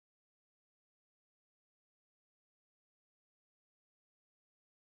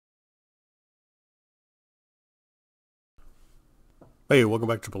Hey, welcome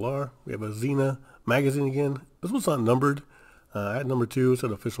back to Pilar. We have a Xena Magazine again. This one's not numbered. At number 2, it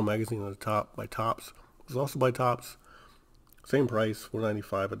said official magazine on the top by Tops. It's also by Tops. Same price,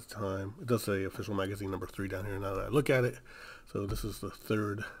 $4.95 at the time. It does say official magazine number 3 down here now that I look at it. So this is the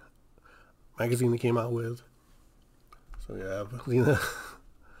third magazine they came out with. So we have Xena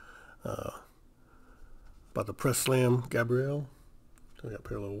about the Press Slam Gabrielle. So we got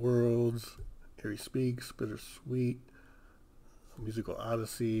Parallel Worlds, Harry Speaks, Bittersweet, Musical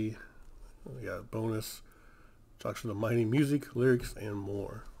Odyssey. We got a bonus, Talks to the Mighty, music, lyrics, and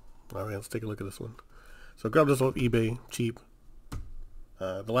more. Alright, let's take a look at this one. So I grabbed this off eBay, cheap.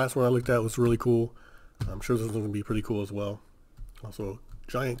 The last one I looked at was really cool. I'm sure this one's going to be pretty cool as well. Also,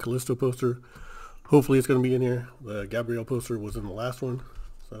 giant Callisto poster. Hopefully it's going to be in here. The Gabrielle poster was in the last one.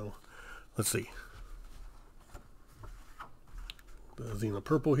 So, let's see. The Xena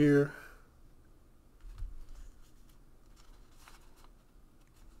purple here.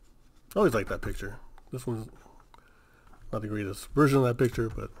 I always like that picture. This one's not the greatest version of that picture,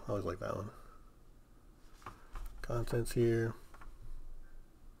 but I always like that one. Contents here.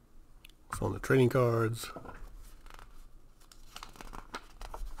 It's on the trading cards. Got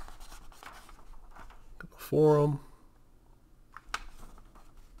the forum.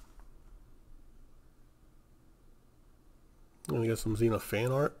 And we got some Xena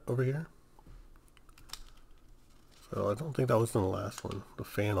fan art over here. So I don't think that was in the last one, the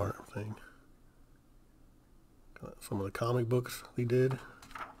fan art thing. Got some of the comic books they did.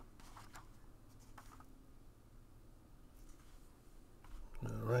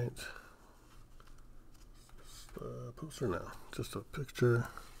 Alright. Just a poster now. Just a picture.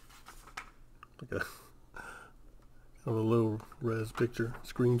 Like a kind of a low res picture,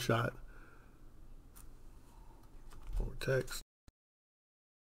 screenshot. More text.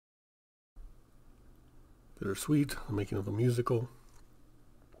 Bittersweet, the making of a musical.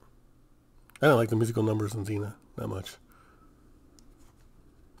 I don't like the musical numbers in Xena that much.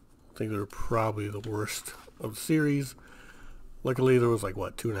 I think they're probably the worst of the series. Luckily there was like,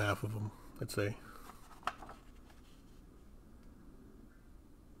 what, 2.5 of them, I'd say.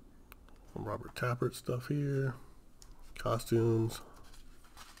 Some Robert Tappert stuff here. Costumes.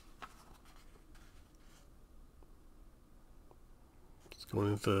 It's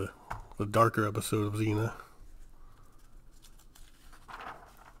going into the darker episode of Xena.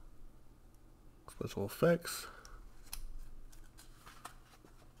 Special effects.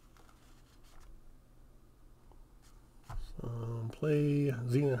 Play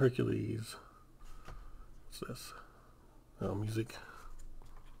Xena Hercules. What's this? Oh, music.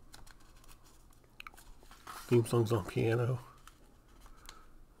 Theme songs on piano.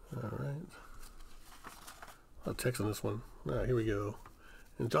 Alright. A lot of text on this one. Alright, here we go.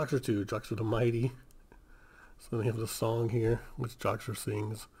 And Joxer 2, Joxer the Mighty. So they have the song here, which Joxer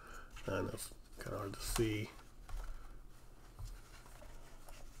sings. I know it's kind of hard to see.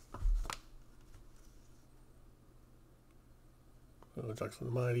 So Joxer the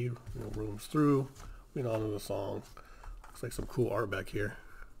Mighty, rooms through. We know the song. Looks like some cool art back here.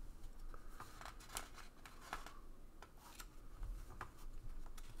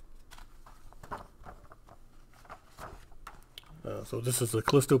 So this is the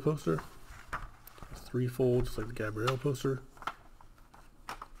Callisto poster. Threefold, just like the Gabrielle poster.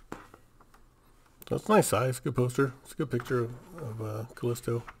 So it's a nice size, good poster. It's a good picture of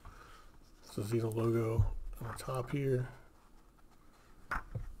Callisto. It's the Xena logo on the top here.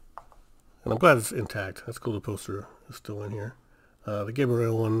 And I'm glad it's intact. That's cool the poster is still in here. The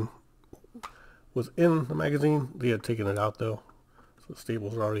Gabrielle one was in the magazine. They had taken it out though. So the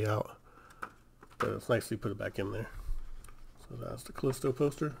staples are already out. But it's nice they put it back in there. So that's the Callisto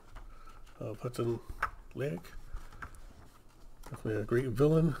poster of Hudson Lake. Definitely a great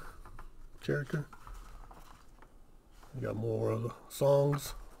villain character. We got more of the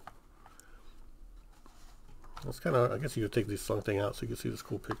songs. It's kind of, I guess you could take this song thing out so you can see this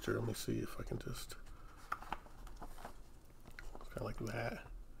cool picture. Let me see if I can just, it's kind of like that.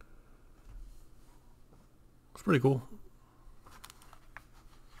 It's pretty cool.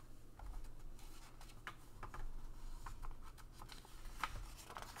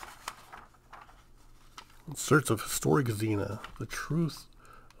 In search of historic Xena, the truth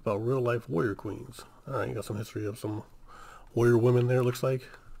about real life warrior queens. Alright, you got some history of some warrior women there, looks like.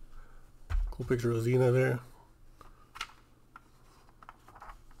 Cool picture of Xena there.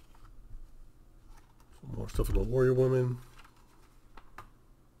 Some more stuff about warrior women.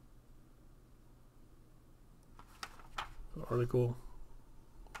 Article.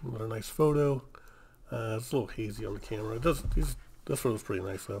 Another nice photo. It's a little hazy on the camera. This photo's pretty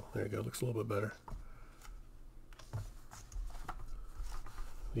nice though. There you go, looks a little bit better.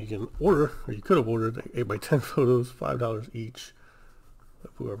 You can order, or you could have ordered 8x10 photos, $5 each, of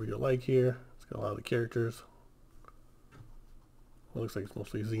whoever you like here. It's got a lot of the characters. It looks like it's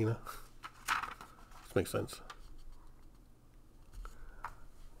mostly Xena. This makes sense.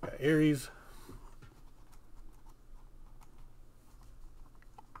 Got Ares.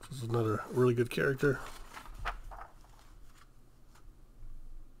 This is another really good character.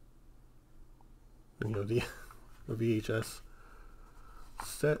 And you know, the VHS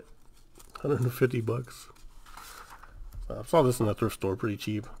set, 150 bucks. I saw this in a thrift store, pretty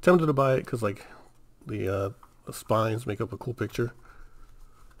cheap. Tempted to buy it because like the spines make up a cool picture.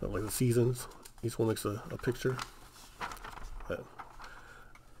 Like the seasons, each one makes a picture. But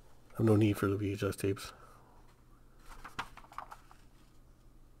I have no need for the VHS tapes.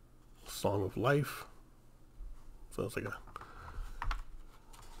 Song of Life. So it's like a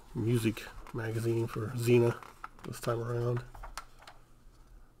music magazine for Xena this time around.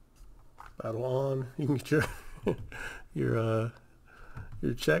 Battle On. You can get your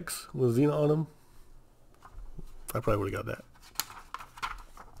checks with Xena on them. I probably would have got that.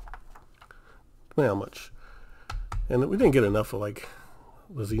 Depending how much. And we didn't get enough of like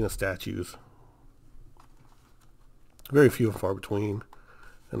the Xena statues. Very few and far between.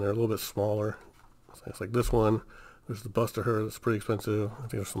 And they're a little bit smaller. So it's like this one. There's the bust of her that's pretty expensive. I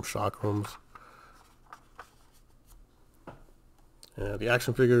think there's some chakrams. And the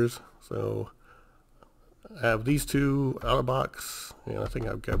action figures. So I have these two out of box. And I think I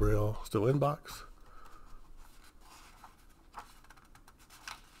have Gabrielle still in box.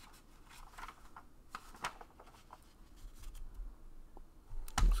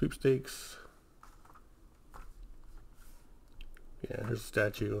 Sweepstakes. Yeah, here's a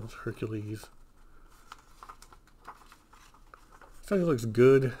statue of Hercules. Statue looks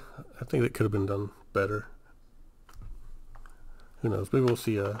good. I think it could have been done better. Who knows? Maybe we'll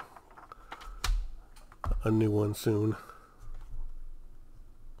see a new one soon.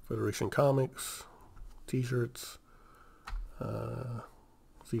 Federation Comics, T-shirts.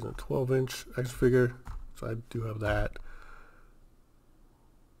 Season 12-inch action figure. So I do have that.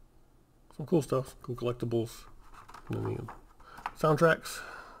 Some cool stuff, cool collectibles. And then the soundtracks.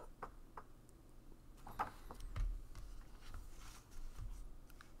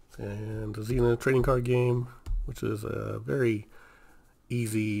 And the Xena trading card game, which is a very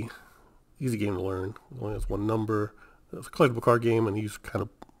easy game to learn. It only has one number. It's a collectible card game, and you use kind of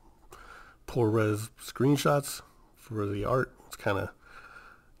poor res screenshots for the art. It's kind of,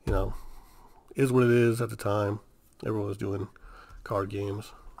 you know, is what it is at the time. Everyone was doing card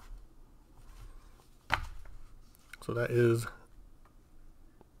games. So that is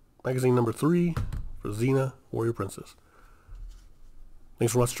magazine number 3 for Xena Warrior Princess.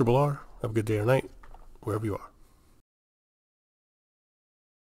 Thanks for watching Triple R. Have a good day or night, wherever you are.